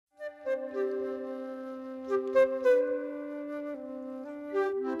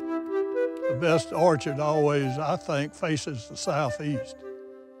The best orchard always, I think, faces the southeast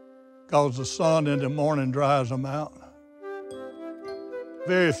because the sun in the morning dries them out.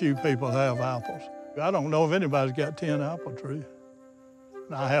 Very few people have apples. I don't know if anybody's got 10 apple trees.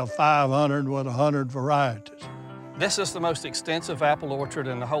 And I have 500 with 100 varieties. This is the most extensive apple orchard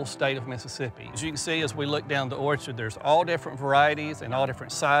in the whole state of Mississippi. As you can see, as we look down the orchard, there's all different varieties and all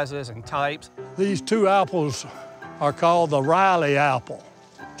different sizes and types. These two apples are called the Riley apple.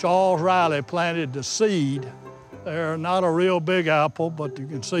 Charles Riley planted the seed. They're not a real big apple, but you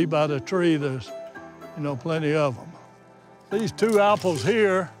can see by the tree there's, plenty of them. These two apples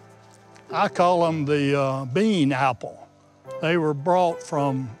here, I call them the bean apple. They were brought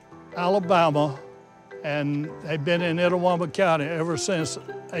from Alabama, and they've been in Itawamba County ever since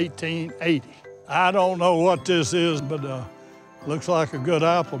 1880. I don't know what this is, but looks like a good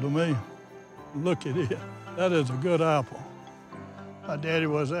apple to me. Look at it. That is a good apple. My daddy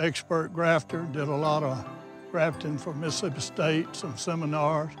was an expert grafter, did a lot of grafting for Mississippi State, some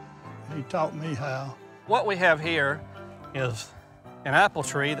seminars. He taught me how. What we have here is an apple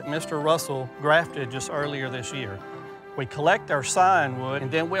tree that Mr. Russell grafted just earlier this year. We collect our sign wood,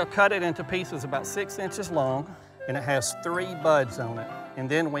 and then we'll cut it into pieces about 6 inches long, and it has 3 buds on it. And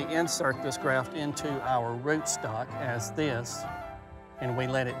then we insert this graft into our rootstock as this, and we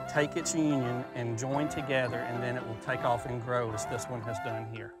let it take its union and join together, and then it will take off and grow as this one has done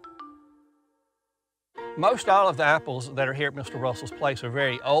here. Most all of the apples that are here at Mr. Russell's place are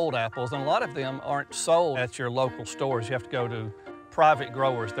very old apples, and a lot of them aren't sold at your local stores. You have to go to private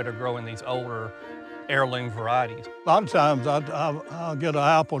growers that are growing these older heirloom varieties. A lot of times I'll get an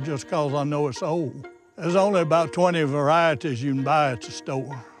apple just because I know it's old. There's only about 20 varieties you can buy at the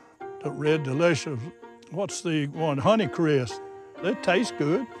store. The Red Delicious, what's the one, Honeycrisp. It tastes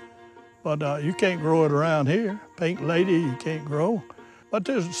good, but you can't grow it around here. Pink Lady, you can't grow. But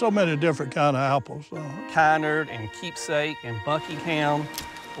there's so many different kind of apples. Kynard and Keepsake and Buckingham.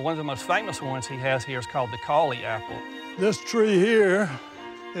 One of the most famous ones he has here is called the Cawley apple. This tree here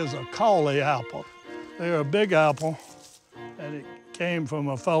is a Cawley apple. They're a big apple, and it came from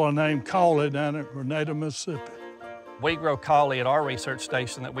a fellow named Cawley down at Grenada, Mississippi. We grow Cawley at our research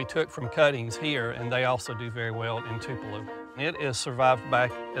station that we took from cuttings here, and they also do very well in Tupelo. It is survived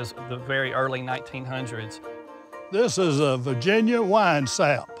back as the very early 1900s. This is a Virginia wine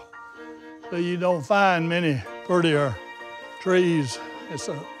sap. So you don't find many prettier trees. It's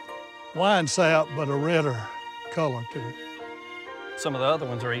a wine sap, but a redder color to it. Some of the other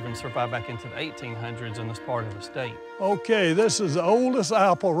ones are even survived back into the 1800s in this part of the state. Okay, this is the oldest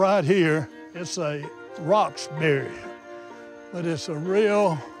apple right here. It's a Roxbury, but it's a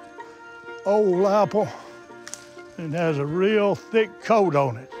real old apple and has a real thick coat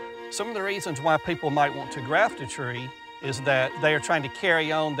on it. Some of the reasons why people might want to graft a tree is that they are trying to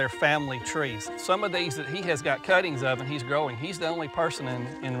carry on their family trees. Some of these that he has got cuttings of and he's growing, he's the only person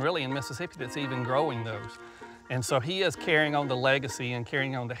really in Mississippi that's even growing those. And so he is carrying on the legacy and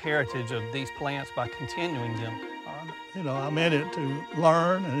carrying on the heritage of these plants by continuing them. I'm in it to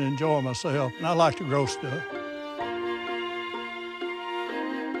learn and enjoy myself, and I like to grow stuff.